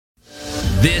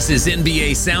This is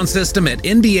NBA Sound System at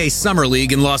NBA Summer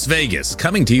League in Las Vegas,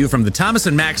 coming to you from the Thomas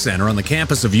 & Mack Center on the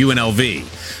campus of UNLV.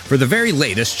 For the very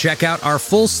latest, check out our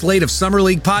full slate of Summer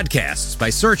League podcasts by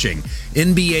searching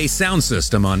NBA Sound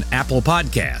System on Apple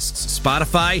Podcasts,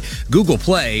 Spotify, Google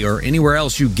Play, or anywhere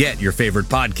else you get your favorite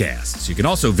podcasts. You can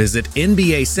also visit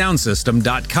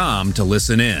NBASoundSystem.com to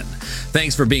listen in.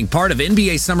 Thanks for being part of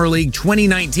NBA Summer League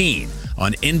 2019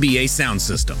 on NBA Sound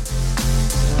System.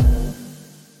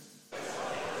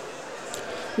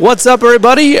 What's up,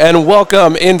 everybody, and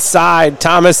welcome inside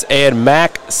Thomas &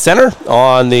 Mack Center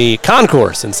on the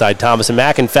concourse inside Thomas &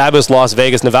 Mack in fabulous Las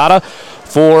Vegas, Nevada,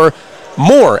 for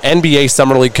more NBA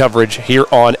Summer League coverage here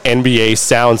on NBA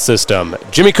Sound System.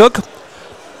 Jimmy Cook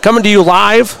coming to you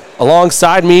live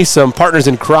alongside me, some partners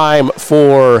in crime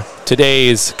for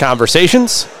today's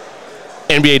conversations.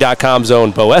 NBA.com's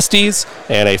own Bo Estes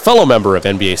and a fellow member of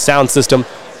NBA Sound System,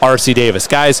 R.C. Davis.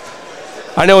 Guys,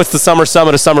 I know it's the Summer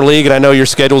Summit of Summer League, and I know your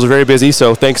schedules are very busy,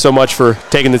 so thanks so much for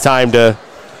taking the time to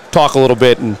talk a little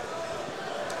bit and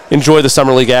enjoy the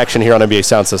Summer League action here on NBA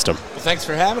Sound System. Well, thanks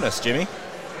for having us, Jimmy.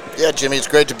 Yeah, Jimmy, it's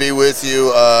great to be with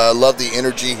you. Love the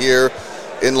energy here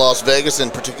in Las Vegas,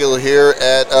 in particular here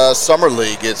at Summer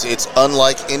League. It's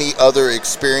unlike any other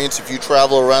experience. If you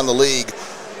travel around the league,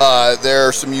 there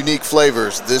are some unique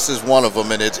flavors. This is one of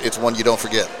them, and it's one you don't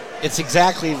forget. It's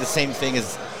exactly the same thing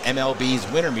as MLB's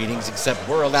winter meetings, except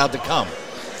we're allowed to come.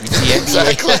 You see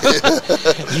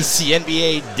NBA, you see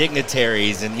NBA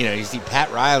dignitaries, and you see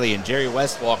Pat Riley and Jerry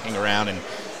West walking around, and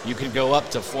you can go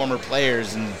up to former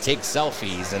players and take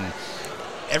selfies, and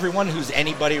everyone who's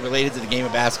anybody related to the game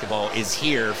of basketball is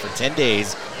here for 10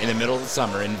 days in the middle of the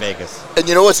summer in Vegas. And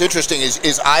you know what's interesting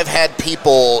is I've had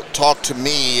people talk to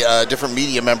me, different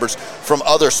media members from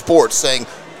other sports, saying,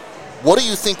 what do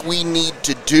you think we need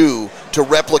to do to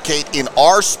replicate in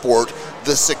our sport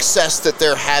the success that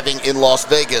they're having in Las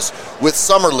Vegas with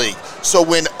Summer League? So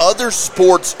when other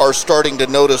sports are starting to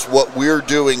notice what we're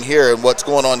doing here and what's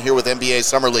going on here with NBA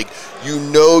Summer League, you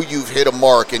know you've hit a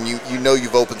mark and you know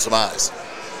you've opened some eyes.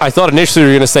 I thought initially you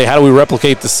were going to say, how do we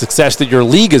replicate the success that your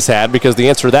league has had? Because the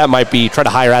answer to that might be try to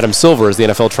hire Adam Silver, as the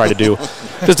NFL tried to do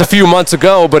just a few months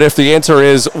ago. But if the answer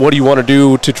is, what do you want to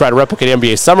do to try to replicate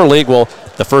NBA Summer League? Well,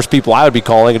 the first people I would be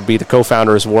calling would be the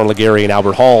co-founders, Warren Legary and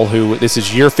Albert Hall, who this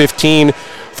is year 15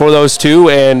 for those two.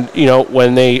 And,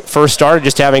 when they first started,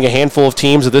 just having a handful of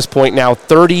teams, at this point now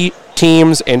 30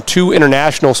 teams and 2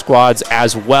 international squads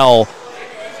as well.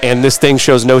 And this thing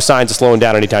shows no signs of slowing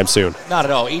down anytime soon. Not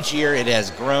at all. Each year it has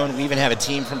grown. We even have a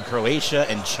team from Croatia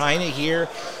and China here.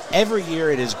 Every year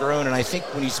it has grown, and I think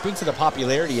when you speak to the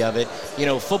popularity of it,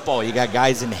 football, you got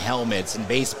guys in helmets, and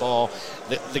baseball,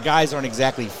 the guys aren't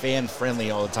exactly fan-friendly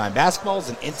all the time. Basketball is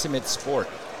an intimate sport.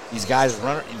 These guys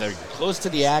they're close to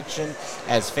the action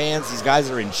as fans. These guys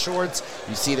are in shorts.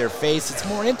 You see their face. It's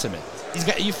more intimate.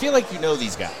 You feel like you know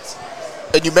these guys.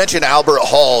 And you mentioned Albert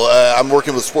Hall. I'm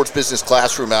working with Sports Business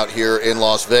Classroom out here in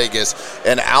Las Vegas,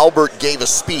 and Albert gave a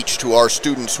speech to our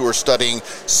students who are studying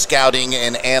scouting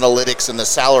and analytics and the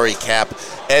salary cap.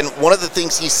 And one of the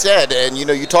things he said, and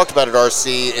you talked about it,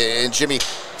 RC and Jimmy,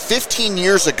 15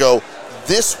 years ago,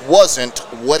 this wasn't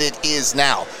what it is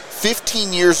now.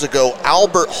 15 years ago,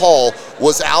 Albert Hall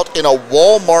was out in a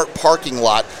Walmart parking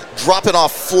lot dropping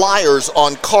off flyers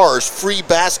on cars, free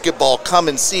basketball, come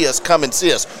and see us, come and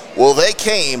see us. Well, they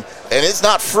came, and it's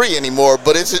not free anymore,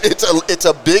 but it's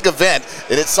a big event,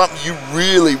 and it's something you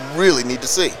really, really need to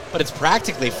see. But it's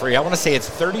practically free. I want to say it's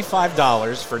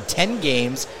 $35 for 10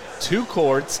 games, 2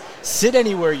 courts, sit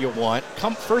anywhere you want,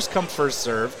 come, first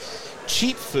serve,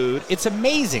 cheap food. It's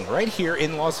amazing right here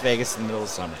in Las Vegas in the middle of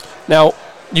summer. Now,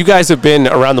 you guys have been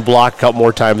around the block a couple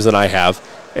more times than I have.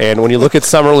 And when you look at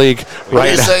Summer League right now, what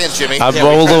are you saying, Jimmy?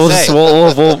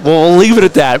 We'll leave it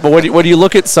at that. But when you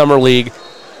look at Summer League,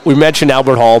 we mentioned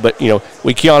Albert Hall, but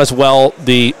we key on as well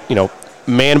the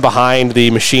man behind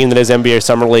the machine that is NBA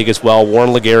Summer League as well,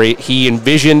 Warren Legary. He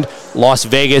envisioned Las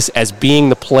Vegas as being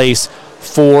the place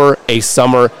for a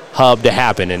summer hub to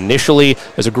happen. And initially,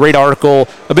 there's a great article,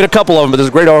 a couple of them, but there's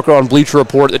a great article on Bleacher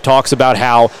Report that talks about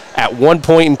how at one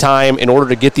point in time, in order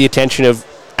to get the attention of,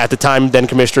 at the time, then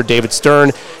Commissioner David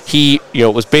Stern, he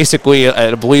was basically,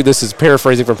 I believe this is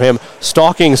paraphrasing from him,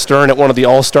 stalking Stern at one of the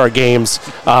All-Star games,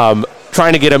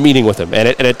 trying to get a meeting with him. And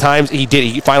at times, he did.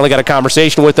 He finally got a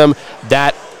conversation with him.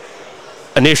 That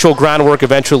initial groundwork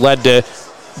eventually led to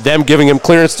them giving him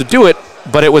clearance to do it,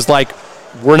 but it was like,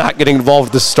 we're not getting involved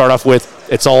with this to start off with.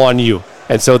 It's all on you.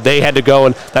 And so they had to go,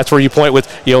 and that's where you point with,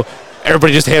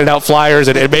 everybody just handing out flyers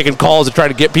and making calls and trying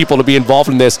to get people to be involved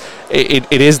in this.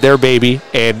 It is their baby,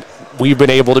 and we've been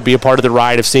able to be a part of the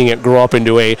ride of seeing it grow up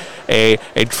into a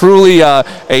truly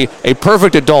a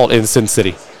perfect adult in Sin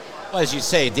City. Well, as you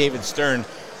say, David Stern,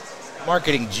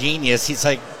 marketing genius. He's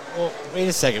like, well, wait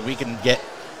a second. We can get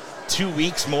 2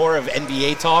 weeks more of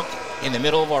NBA talk in the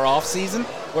middle of our off season.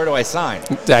 Where do I sign?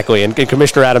 Exactly, and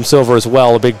Commissioner Adam Silver as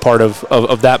well, a big part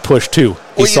of that push too.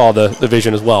 He saw the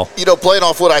vision as well. Playing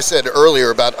off what I said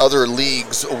earlier about other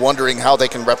leagues wondering how they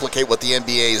can replicate what the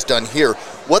NBA has done here,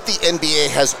 what the NBA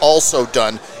has also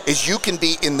done is you can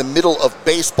be in the middle of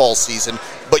baseball season,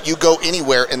 but you go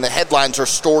anywhere and the headlines are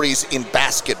stories in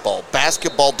basketball.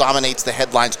 Basketball dominates the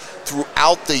headlines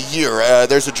throughout the year.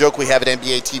 There's a joke we have at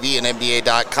NBA TV and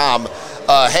NBA.com.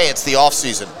 Hey, it's the off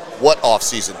season. What off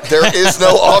season? There is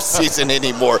no off season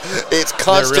anymore. It's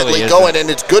constantly really going, and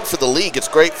it's good for the league. It's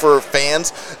great for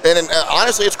fans, and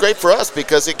honestly, it's great for us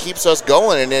because it keeps us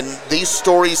going. And these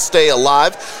stories stay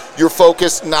alive. You're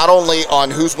focused not only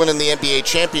on who's winning the NBA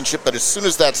championship, but as soon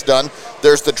as that's done,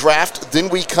 there's the draft. Then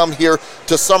we come here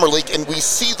to Summer League, and we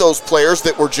see those players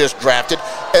that were just drafted,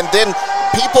 and then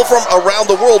people from around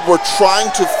the world were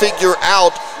trying to figure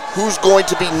out who's going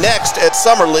to be next at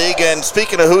Summer League. And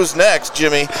speaking of who's next,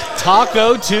 Jimmy.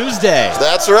 Taco Tuesday.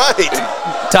 That's right.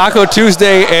 Taco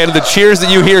Tuesday, and the cheers that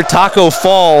you hear, Taco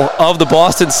Fall of the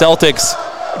Boston Celtics,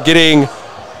 getting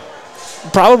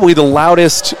probably the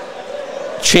loudest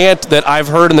chant that I've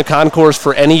heard in the concourse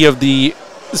for any of the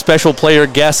special player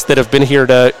guests that have been here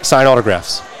to sign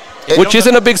autographs. Which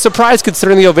isn't a big surprise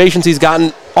considering the ovations he's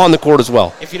gotten on the court as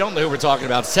well. If you don't know who we're talking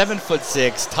about,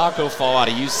 7'6", Taco Fall out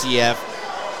of UCF.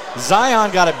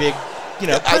 Zion got a big,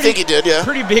 I think he did, yeah.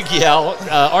 Pretty big yell.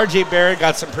 R.J. Barrett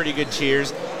got some pretty good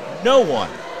cheers. No one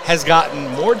has gotten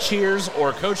more cheers,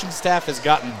 or coaching staff has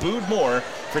gotten booed more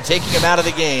for taking him out of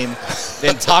the game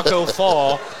than Taco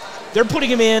Fall. They're putting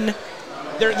him in.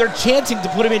 They're chanting to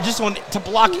put him in just to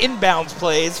block inbounds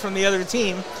plays from the other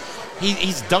team.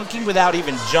 He's dunking without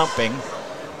even jumping.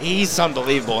 He's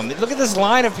unbelievable. And look at this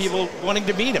line of people wanting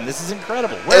to beat him. This is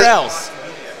incredible. Where else?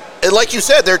 And like you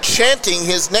said, they're chanting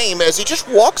his name as he just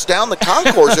walks down the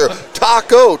concourse there.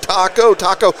 Taco, Taco,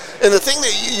 Taco. And the thing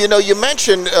that, you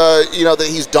mentioned, that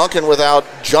he's dunking without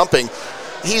jumping.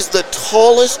 He's the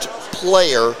tallest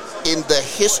player in the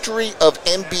history of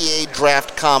NBA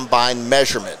draft combine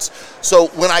measurements. So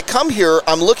when I come here,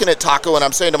 I'm looking at Taco and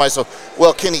I'm saying to myself,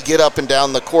 well, can he get up and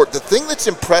down the court? The thing that's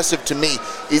impressive to me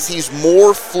is he's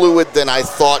more fluid than I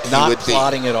thought he would be. Not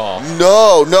plotting at all.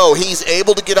 No, he's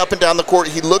able to get up and down the court.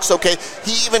 He looks okay.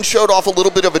 He even showed off a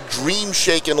little bit of a dream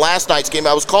shake in last night's game.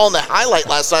 I was calling the highlight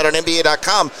last night on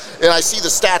NBA.com, and I see the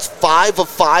stats 5 of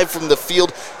 5 from the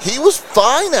field. He was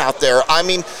fine out there. I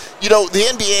mean, the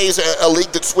NBA is a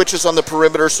league that switches on the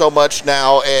perimeter so much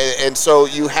now, and so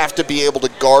you have to be able to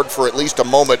guard for at least a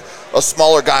moment a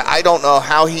smaller guy. I don't know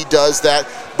how he does that,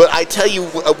 but I tell you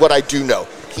what I do know.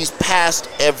 He's passed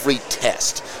every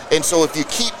test. And so if you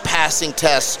keep passing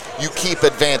tests, you keep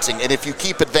advancing. And if you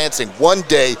keep advancing, one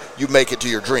day you make it to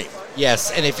your dream.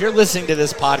 Yes, and if you're listening to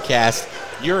this podcast,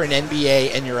 you're an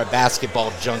NBA and you're a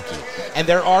basketball junkie. And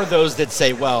there are those that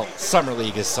say, well, Summer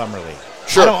League is Summer League.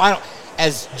 Sure. I don't.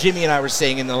 As Jimmy and I were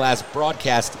saying in the last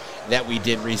broadcast that we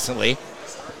did recently,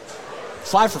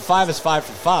 5 for 5 is 5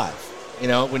 for 5.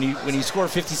 When you score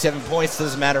 57 points, it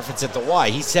doesn't matter if it's at the Y.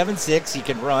 He's 7'6", he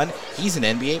can run. He's an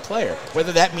NBA player.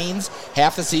 Whether that means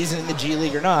half the season in the G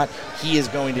League or not, he is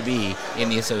going to be in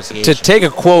the association. To take a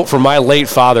quote from my late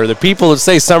father, the people that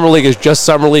say Summer League is just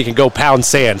Summer League can go pound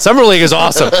sand. Summer League is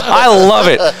awesome. I love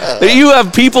it. You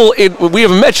have people, we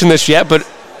haven't mentioned this yet, but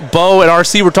Bo and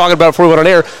RC were talking about it before we went on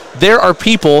air. There are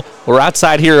people, we're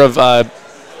outside here of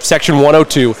Section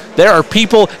 102, there are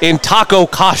people in taco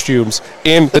costumes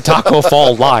in the Taco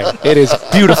Fall line. It is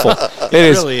beautiful.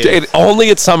 It only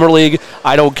at Summer League.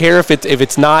 I don't care if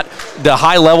it's not the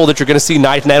high level that you're going to see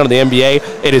night to night on the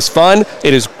NBA. It is fun.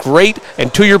 It is great.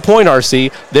 And to your point,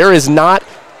 RC, there is not,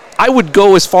 I would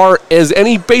go as far as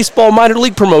any baseball minor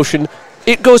league promotion.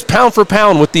 It goes pound for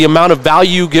pound with the amount of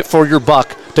value you get for your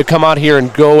buck to come out here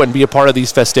and go and be a part of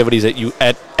these festivities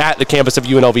at the campus of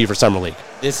UNLV for Summer League.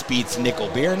 This beats Nickel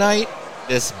Beer Night.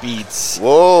 This beats...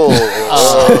 Whoa.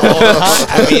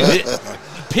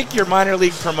 Pick your minor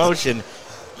league promotion.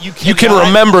 You can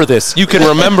remember this. You can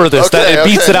remember this. It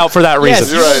beats it out for that reason.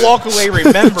 Yes, you will walk away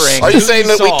remembering. Are you saying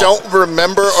that we don't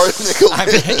remember our Nickel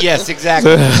Beer? Yes,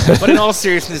 exactly. But in all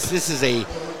seriousness,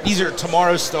 these are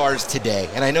tomorrow's stars today.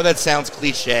 And I know that sounds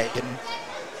cliche.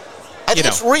 I think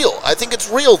it's real. I think it's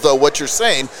real, though, what you're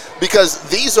saying, because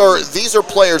these are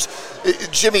players.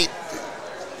 Jimmy,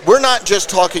 we're not just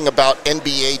talking about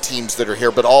NBA teams that are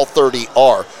here, but all 30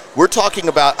 are. We're talking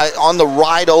about, on the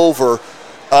ride over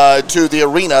to the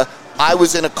arena, I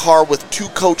was in a car with 2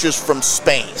 coaches from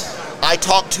Spain. I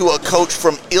talked to a coach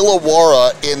from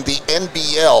Illawarra in the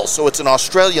NBL, so it's an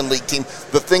Australian league team.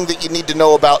 The thing that you need to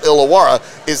know about Illawarra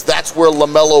is that's where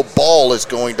LaMelo Ball is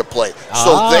going to play.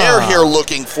 So they're here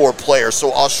looking for players.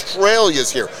 So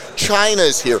Australia's here.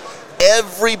 China's here.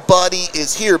 Everybody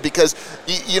is here because,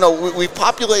 we've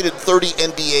populated 30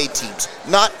 NBA teams.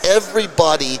 Not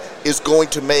everybody is going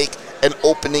to make an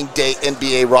opening day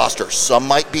NBA roster. Some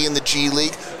might be in the G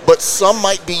League, but some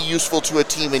might be useful to a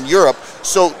team in Europe.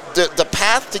 So the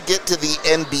path to get to the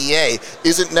NBA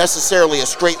isn't necessarily a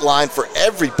straight line for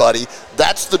everybody.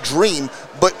 That's the dream.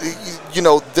 But,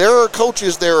 there are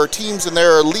coaches, there are teams, and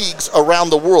there are leagues around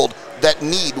the world that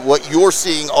need what you're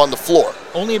seeing on the floor.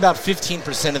 Only about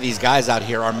 15% of these guys out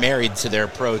here are married to their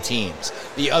pro teams.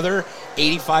 The other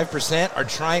 85% are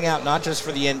trying out not just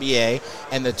for the NBA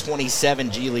and the 27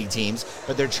 G League teams,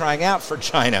 but they're trying out for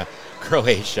China,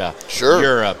 Croatia,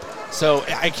 Europe. So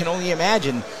I can only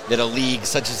imagine that a league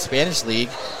such as Spanish League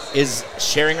is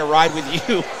sharing a ride with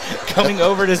you, coming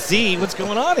over to see what's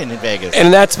going on in Vegas.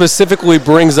 And that specifically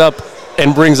brings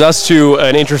us to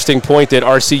an interesting point that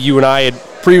RC, you and I had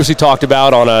previously talked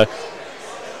about on a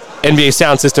NBA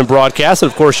Sound System broadcast.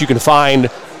 And of course, you can find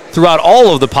throughout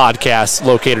all of the podcasts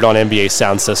located on NBA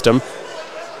Sound System.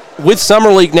 With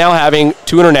Summer League now having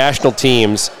 2 international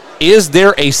teams, is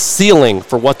there a ceiling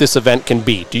for what this event can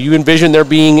be? Do you envision there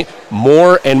being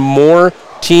more and more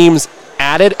teams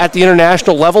added at the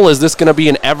international level? Is this going to be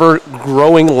an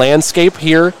ever-growing landscape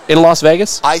here in Las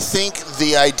Vegas? I think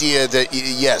the idea that,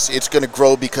 yes, it's going to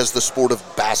grow because the sport of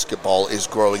basketball is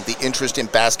growing. The interest in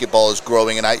basketball is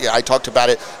growing, and I talked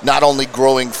about it not only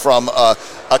growing from a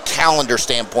calendar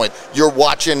standpoint. You're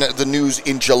watching the news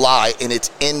in July, and it's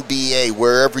NBA.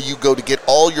 Wherever you go to get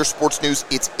all your sports news,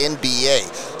 it's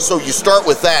NBA. So you start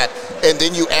with that, and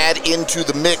then you add into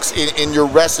the mix in your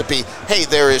recipe, hey,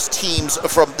 there is teams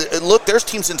there's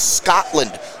teams in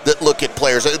Scotland that look at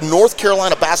players. North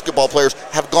Carolina basketball players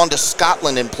have gone to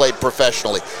Scotland and played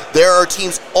professionally. There are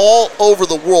teams all over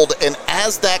the world, and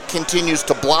as that continues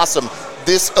to blossom,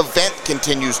 this event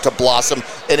continues to blossom,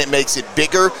 and it makes it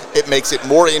bigger, it makes it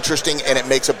more interesting, and it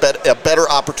makes a better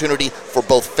opportunity for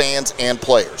both fans and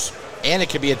players. And it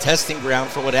could be a testing ground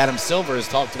for what Adam Silver has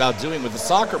talked about doing with the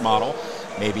soccer model.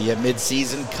 Maybe a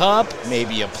mid-season cup,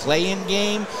 maybe a play-in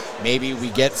game. Maybe we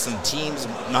get some teams,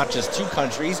 not just 2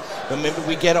 countries, but maybe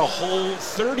we get a whole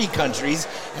 30 countries,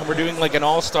 and we're doing like an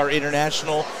all-star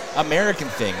international American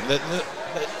thing.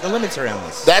 The limits around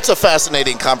this. That's a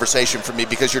fascinating conversation for me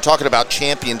because you're talking about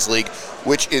Champions League,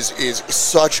 which is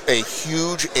such a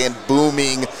huge and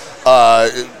booming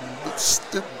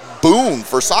boom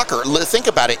for soccer. Think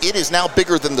about it. It is now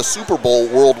bigger than the Super Bowl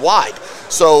worldwide.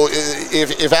 So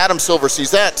if Adam Silver sees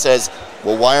that, says,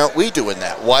 well, why aren't we doing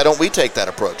that? Why don't we take that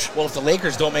approach? Well, if the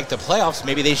Lakers don't make the playoffs,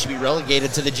 maybe they should be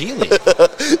relegated to the G League.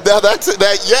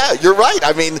 Yeah, you're right.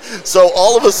 I mean, so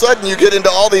all of a sudden you get into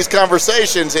all these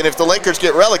conversations, and if the Lakers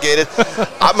get relegated,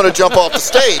 I'm going to jump off the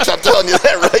stage. I'm telling you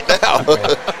that right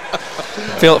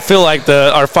now. Feel like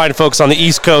our fine folks on the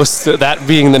East Coast, that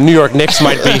being the New York Knicks,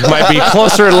 might be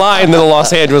closer in line than the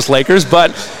Los Angeles Lakers,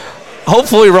 but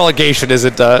hopefully relegation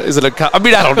isn't I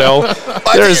don't know.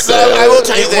 I will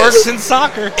tell you this. It works in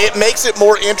soccer. It makes it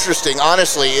more interesting,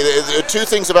 honestly. 2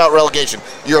 things about relegation.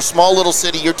 You're a small little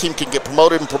city. Your team can get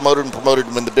promoted and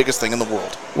win the biggest thing in the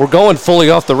world. We're going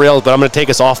fully off the rails, but I'm going to take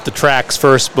us off the tracks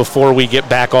first before we get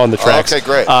back on the tracks. Okay,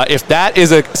 great. If that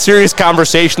is a serious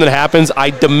conversation that happens, I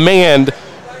demand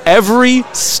every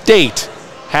state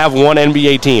have 1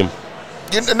 NBA team.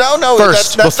 No,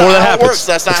 first, that's before not that how happens. It works.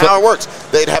 That's not how it works.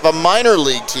 They'd have a minor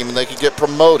league team, and they could get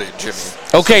promoted, Jimmy.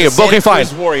 Okay, fine.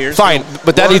 Warriors, fine,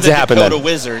 but that needs to happen then. Dakota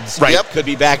Wizards could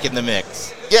be back in the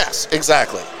mix. Yes,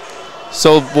 exactly.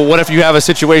 So, well, what if you have a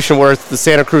situation where it's the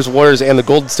Santa Cruz Warriors and the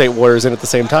Golden State Warriors in at the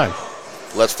same time?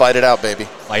 Let's fight it out, baby.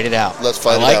 Fight it out. Let's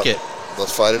fight it out. I like it.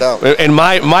 Let's fight it out. And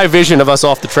my vision of us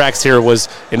off the tracks here was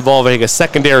involving a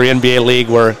secondary NBA league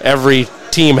where every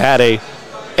team had a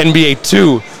NBA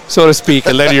 2, so to speak,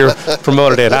 and then you're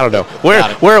promoted in. I don't know.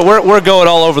 We're going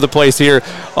all over the place here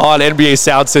on NBA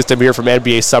Sound System here from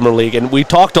NBA Summer League, and we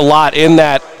talked a lot in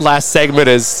that last segment,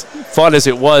 as fun as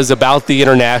it was, about the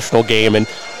international game. And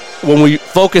when we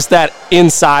focus that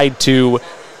inside to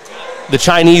the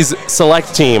Chinese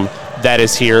select team that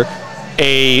is here,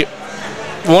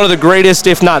 one of the greatest,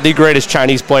 if not the greatest,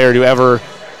 Chinese player to ever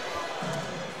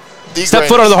step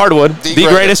foot on the hardwood. The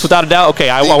greatest, without a doubt. Okay,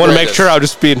 I want to make sure I'll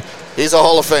just be. He's a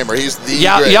Hall of Famer. He's the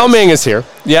greatest. Yao Ming is here.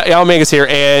 Yao Ming is here,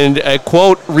 and a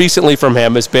quote recently from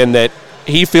him has been that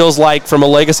he feels like, from a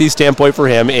legacy standpoint for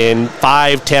him, in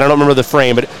 5, 10, I don't remember the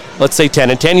frame, but let's say 10.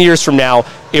 And 10 years from now,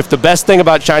 if the best thing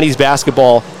about Chinese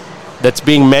basketball that's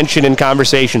being mentioned in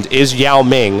conversations is Yao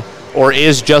Ming or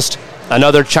is just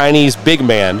another Chinese big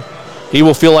man, he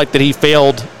will feel like that he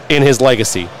failed in his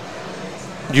legacy.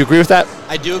 Do you agree with that?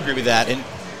 I do agree with that. And,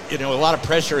 a lot of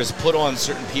pressure is put on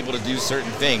certain people to do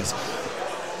certain things.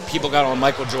 People got on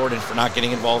Michael Jordan for not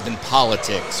getting involved in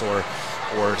politics, or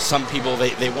some people,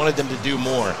 they wanted them to do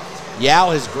more.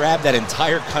 Yao has grabbed that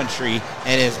entire country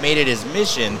and has made it his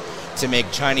mission to make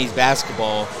Chinese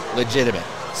basketball legitimate.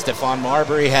 Stephon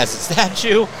Marbury has a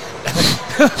statue.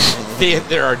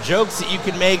 There are jokes that you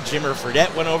can make. Jimmer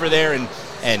Fredette went over there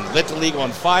and lit the league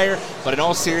on fire. But in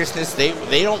all seriousness,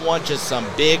 they don't want just some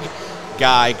big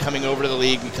guy coming over to the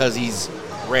league because he's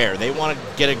rare. They want to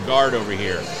get a guard over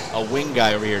here, a wing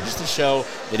guy over here, just to show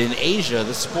that in Asia,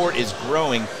 the sport is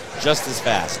growing just as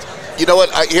fast. You know what?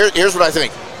 Here's what I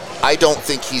think. I don't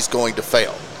think he's going to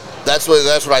fail. That's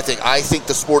what I think. I think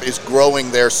the sport is growing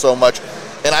there so much.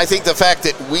 And I think the fact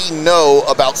that we know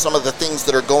about some of the things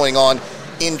that are going on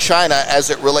in China as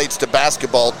it relates to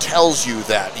basketball tells you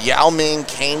that. Yao Ming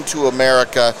came to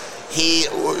America. He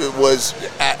was,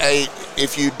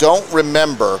 if you don't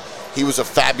remember, he was a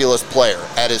fabulous player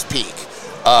at his peak.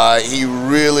 He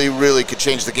really, really could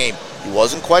change the game. He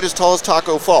wasn't quite as tall as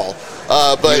Taco Fall,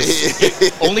 but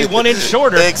only 1 inch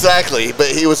shorter. Exactly, but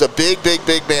he was a big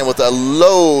man with a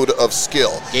load of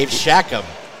skill. Gave Shaq him.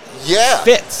 Yeah,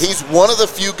 fits. He's one of the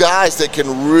few guys that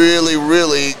can really,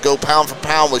 really go pound for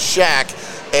pound with Shaq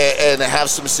and have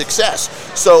some success.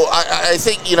 So I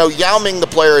think, Yao Ming, the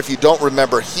player, if you don't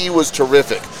remember, he was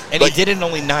terrific. And he did it in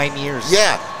only 9 years.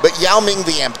 Yeah, but Yao Ming,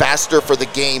 the ambassador for the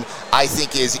game, I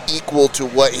think is equal to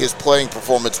what his playing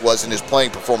performance was, and his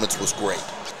playing performance was great.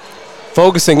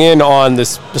 Focusing in on the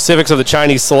specifics of the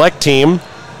Chinese select team,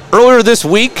 earlier this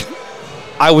week,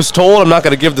 I was told, I'm not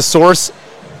going to give the source,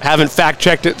 haven't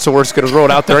fact-checked it, so we're just going to throw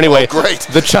it out there anyway. Oh, great.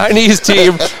 The Chinese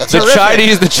team,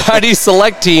 the Chinese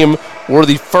select team were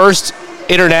the first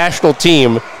international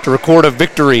team to record a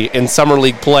victory in Summer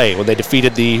League play when they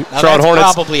defeated the Charlotte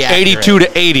Hornets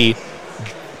 82-80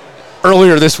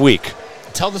 earlier this week.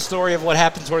 Tell the story of what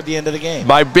happened toward the end of the game.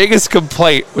 My biggest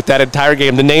complaint with that entire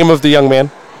game, the name of the young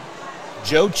man?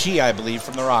 Joe Chi, I believe,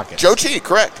 from the Rockets. Joe Chi,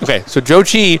 correct. Okay, so Joe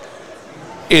Chi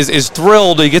is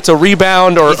thrilled. He gets a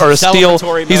rebound or a steal.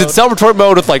 He's in celebratory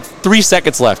mode with like 3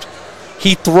 seconds left.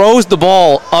 He throws the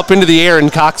ball up into the air in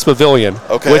Cox Pavilion,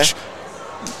 which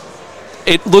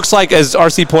it looks like, as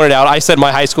RC pointed out, I said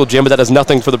my high school gym, but that does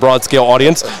nothing for the broad scale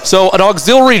audience. So an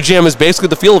auxiliary gym is basically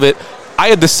the feel of it. I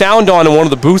had the sound on in one of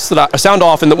the booths sound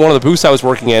off in one of the booths I was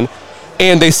working in,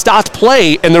 and they stopped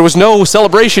play, and there was no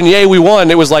celebration. Yay, we won!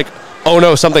 It was like, oh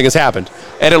no, something has happened,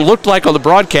 and it looked like on the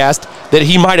broadcast that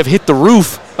he might have hit the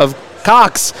roof of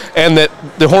Cox, and that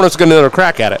the Hornets were going to another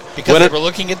crack at it. Because they were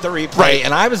looking at the replay,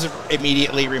 and I was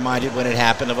immediately reminded when it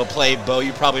happened of a play, Bo,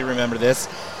 you probably remember this,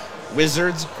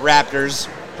 Wizards, Raptors,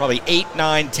 probably 8,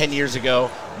 9, 10 years ago.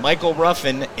 Michael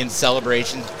Ruffin, in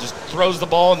celebration, just throws the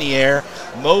ball in the air.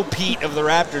 Mo Pete of the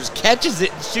Raptors catches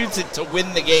it and shoots it to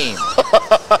win the game.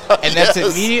 And that's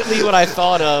immediately what I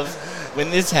thought of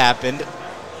when this happened.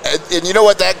 And you know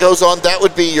what that goes on? That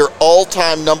would be your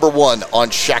all-time number one on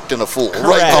Shaqtin' a Fool. Correct.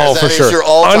 Right there. Oh, that for is sure. Your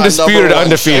all-time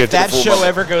Undisputed. If that show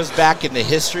ever goes back in the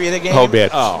history of the game. Oh, man.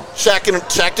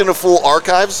 Shaqtin' a Fool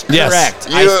archives? Yes. Correct.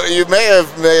 You may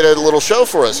have made a little show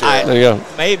for us here. There you go.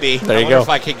 Maybe. There you I wonder go. if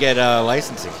I could get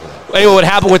licensing for that. Anyway, what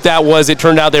happened with that was it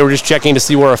turned out they were just checking to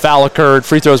see where a foul occurred.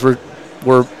 Free throws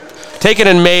were taken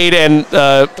and made, and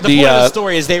The point of the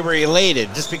story is they were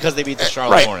elated just because they beat the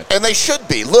Charlotte Hornets. And they should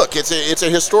be. Look, it's a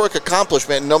historic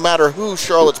accomplishment, no matter who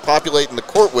Charlotte's populating the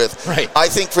court with. Right. I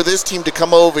think for this team to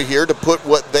come over here to put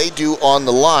what they do on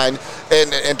the line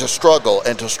and to struggle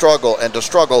and to struggle and to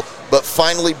struggle, but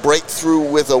finally break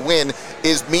through with a win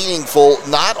is meaningful,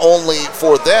 not only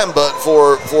for them, but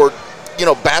for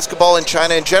basketball in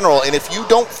China in general. And if you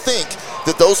don't think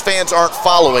that those fans aren't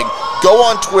following, go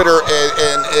on Twitter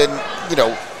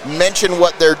and mention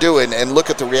what they're doing and look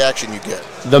at the reaction you get.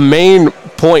 The main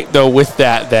point, though, with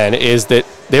that then is that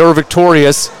they were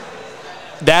victorious.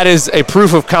 That is a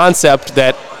proof of concept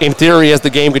that, in theory, as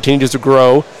the game continues to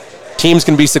grow, teams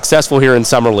can be successful here in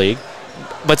Summer League.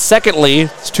 But secondly,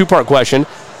 it's a two-part question.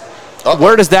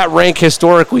 Where does that rank,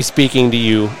 historically speaking, to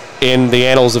you in the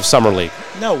annals of Summer League?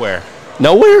 Nowhere.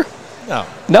 Nowhere? No.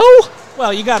 No?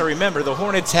 Well, you got to remember, the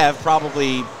Hornets have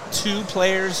probably 2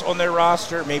 players on their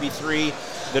roster, maybe 3,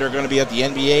 that are going to be at the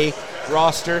NBA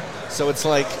roster. So it's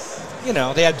like,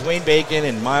 they have Dwayne Bacon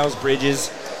and Miles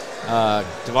Bridges,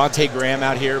 Devontae Graham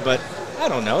out here, but I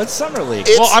don't know. It's Summer League.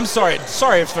 I'm sorry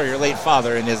for your late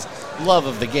father and his love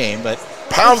of the game, but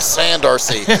Pound sand,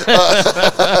 RC.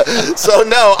 So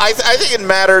no, I think it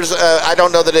matters. I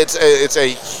don't know that it's a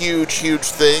huge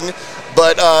thing,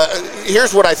 but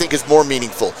here's what I think is more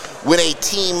meaningful. When a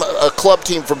club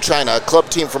team from China, a club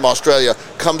team from Australia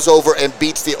comes over and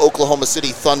beats the Oklahoma City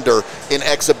Thunder in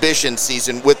exhibition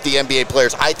season with the NBA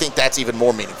players, I think that's even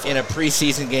more meaningful. In a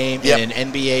preseason game, Yep. in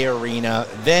an NBA arena,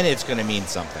 then it's going to mean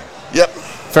something. Yep.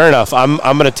 Fair enough. I'm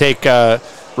going to take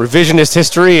revisionist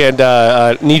history and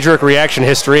knee-jerk reaction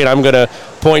history, and I'm going to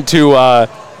point to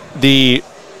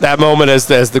that moment as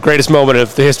the greatest moment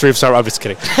of the history of summer. I'm just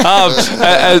kidding.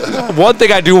 One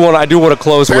thing I do want to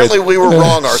close Apparently with. we were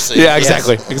wrong, RC. Yeah,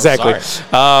 exactly.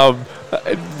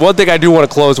 One thing I do want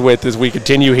to close with as we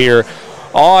continue here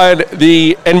on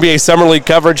the NBA Summer League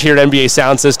coverage here at NBA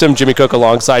Sound System. Jimmy Cook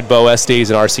alongside Bo Estes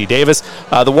and RC Davis.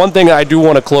 The one thing I do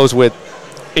want to close with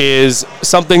is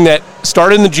something that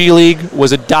started in the G League,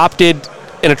 was adopted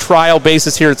in a trial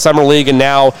basis here at Summer League, and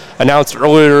now announced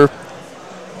earlier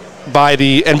by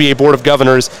the NBA Board of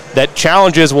Governors that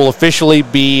challenges will officially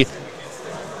be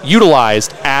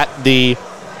utilized at the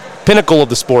pinnacle of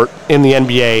the sport in the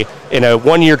NBA in a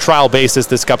one-year trial basis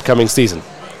this upcoming season.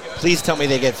 Please tell me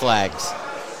they get flags.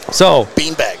 So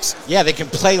Beanbags. Yeah, they can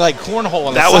play like cornhole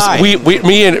on that the side. was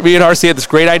me and RC had this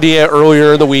great idea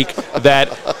earlier in the week that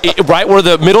right where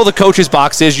the middle of the coach's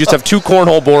box is, you just have two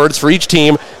cornhole boards for each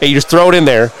team, and you just throw it in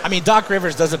there. I mean, Doc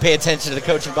Rivers doesn't pay attention to the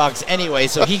coaching box anyway,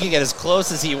 so he can get as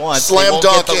close as he wants. Slam They won't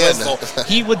dunk get the in. whistle.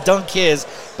 He would dunk his,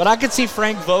 but I could see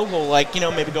Frank Vogel,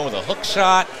 maybe going with a hook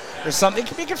shot or something. It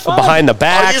could make it fun. Behind the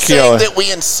back. Are you saying that we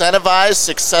incentivize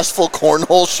successful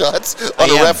cornhole shots on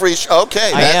a referee?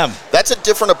 Okay, I am. That's a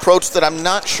different approach that I'm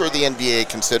not sure the NBA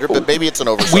considered, but maybe it's an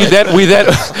oversight.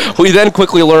 We then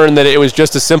quickly learned that it was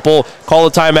just a simple call a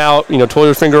timeout, twirl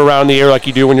your finger around the air like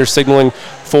you do when you're signaling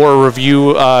for a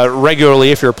review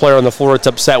regularly. If you're a player on the floor that's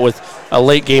upset with a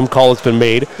late game call that's been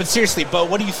made. But seriously, Bo,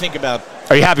 what do you think about?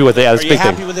 Are you happy with it? Yeah, that's Are a you big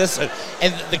happy thing. with this?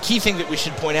 And the key thing that we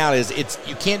should point out is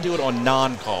you can't do it on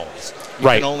non-calls. You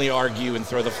Right. can only argue and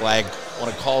throw the flag on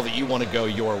a call that you want to go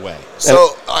your way.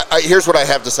 So here's what I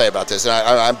have to say about this, and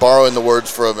I'm borrowing the words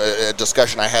from a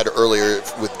discussion I had earlier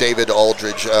with David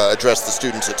Aldridge, addressed the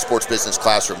students at Sports Business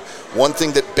Classroom. One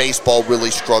thing that baseball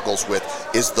really struggles with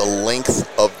is the length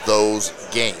of those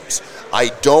games. I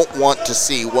don't want to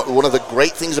see, one of the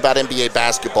great things about NBA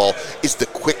basketball is the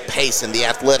quick pace and the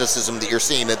athleticism that you're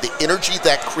seeing and the energy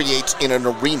that creates in an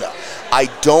arena. I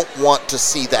don't want to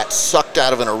see that sucked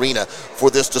out of an arena for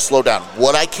this to slow down.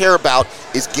 What I care about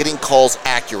is getting calls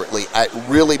accurately. It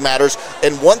really matters.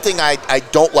 And one thing I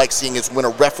don't like seeing is when a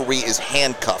referee is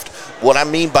handcuffed. What I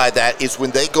mean by that is when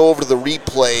they go over to the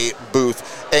replay booth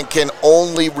and can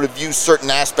only review certain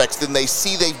aspects, then they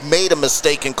see they've made a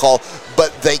mistaken call,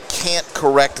 but they can't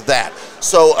correct that.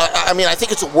 So, I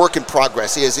think it's a work in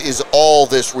progress, is all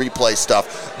this replay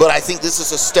stuff. But I think this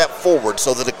is a step forward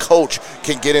so that a coach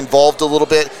can get involved a little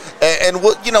bit. And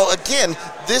again,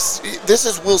 this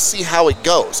is, we'll see how it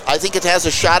goes. I think it has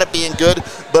a shot at being good,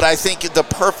 but I think the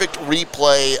perfect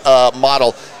replay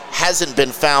model hasn't been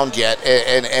found yet,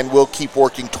 and we'll keep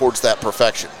working towards that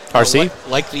perfection. RC?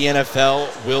 Like the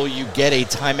NFL, will you get a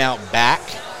timeout back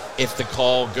if the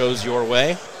call goes your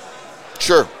way?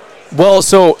 Sure. Well,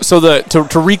 to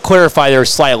re-clarify there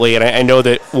slightly, and I know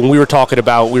that when we were talking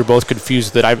about, we were both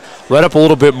confused, that I've read up a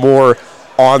little bit more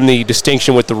on the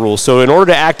distinction with the rules. So in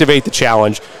order to activate the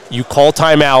challenge, you call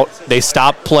timeout, they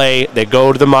stop play, they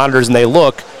go to the monitors and they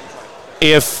look.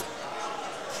 If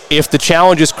the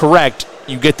challenge is correct,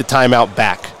 you get the timeout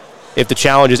back. If the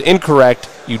challenge is incorrect,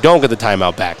 you don't get the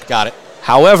timeout back. Got it.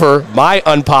 However, my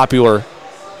unpopular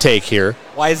take here,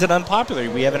 Why is it unpopular?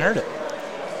 We haven't heard it.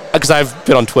 because I've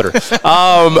been on Twitter,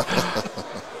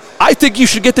 I think you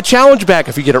should get the challenge back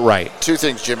if you get it right. Two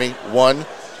things, Jimmy. One,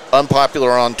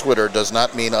 unpopular on Twitter does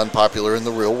not mean unpopular in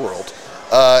the real world.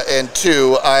 And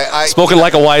two, Spoken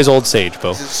like a wise old sage,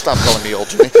 Bo. Stop calling me old,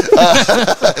 Jimmy.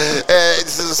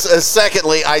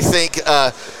 Secondly, I think,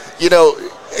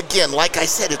 again, like I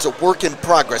said, it's a work in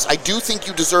progress. I do think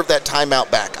you deserve that timeout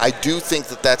back. I do think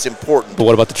that that's important. But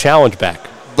what about the challenge back?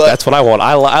 But- that's what I want.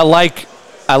 I like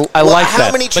How that.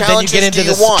 many But then you challenges get into do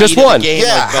you the want? Just speed of the one. game,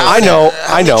 Yeah, like Bo I said. know.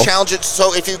 How many I know. challenges?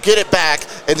 So if you get it back,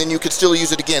 and then you could still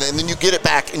use it again, and then you get it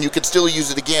back, and you could still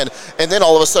use it again, and then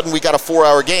all of a sudden we got a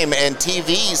 4-hour game, and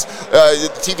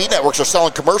TV networks are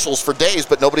selling commercials for days,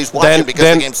 but nobody's watching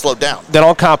because the game slowed down. Then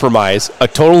I'll compromise. A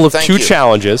total of Thank 2 you.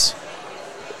 challenges,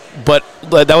 but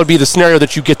that would be the scenario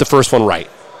that you get the first one right.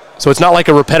 So it's not like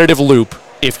a repetitive loop.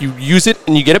 If you use it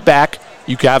and you get it back,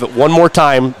 you can have it one more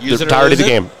time Use the it or entirety of the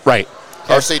lose it? game. Right.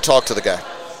 RC, talk to the guy.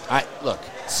 Look,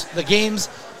 the games,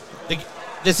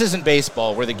 this isn't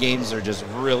baseball where the games are just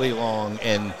really long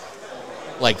and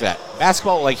like that.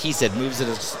 Basketball, like he said, moves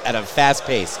at a fast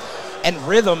pace. And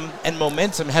rhythm and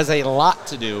momentum has a lot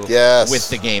to do with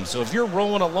the game. So if you're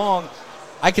rolling along,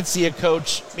 I could see a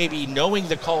coach maybe knowing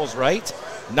the call's right,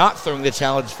 not throwing the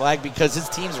challenge flag because his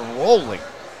team's rolling.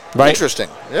 Right. Interesting.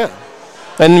 Yeah.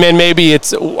 And maybe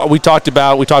it's we talked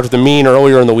with Amin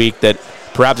earlier in the week that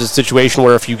perhaps it's a situation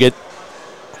where if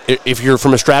you're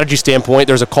from a strategy standpoint,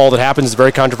 there's a call that happens that's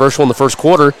very controversial in the first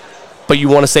quarter, but you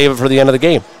want to save it for the end of the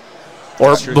game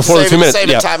or before the 2 minutes.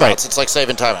 Saving timeouts. Right. It's like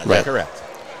saving timeouts. Right. Correct.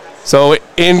 So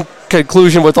in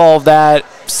conclusion with all of that,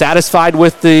 satisfied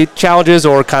with the challenges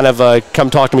or kind of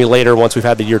come talk to me later once we've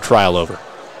had the year trial over?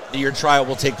 The year trial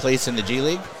will take place in the G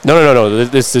League? No.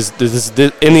 This is in the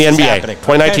NBA,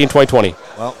 2019-2020.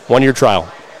 Well, 1 year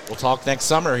trial. We'll talk next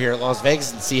summer here at Las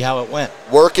Vegas and see how it went.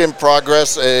 Work in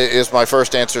progress is my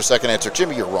first answer. Second answer,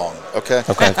 Jimmy, you're wrong. Okay.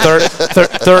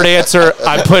 Third answer,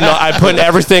 I'm putting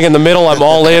everything in the middle. I'm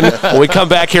all in. When we come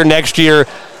back here next year,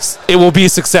 it will be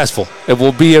successful. It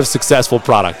will be a successful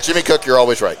product. Jimmy Cook, you're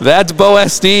always right. That's Bo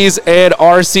Estes and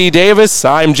R.C. Davis.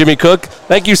 I'm Jimmy Cook.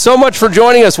 Thank you so much for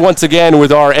joining us once again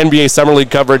with our NBA Summer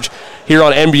League coverage here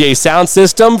on NBA Sound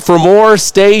System. For more,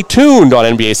 stay tuned on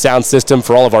NBA Sound System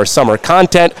for all of our summer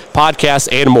content, podcasts,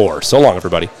 and more. So long,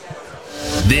 everybody.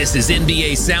 This is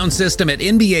NBA Sound System at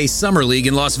NBA Summer League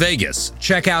in Las Vegas.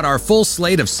 Check out our full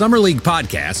slate of Summer League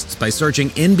podcasts by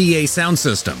searching NBA Sound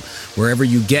System wherever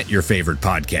you get your favorite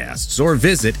podcasts or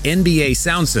visit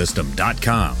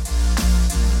NBASoundSystem.com.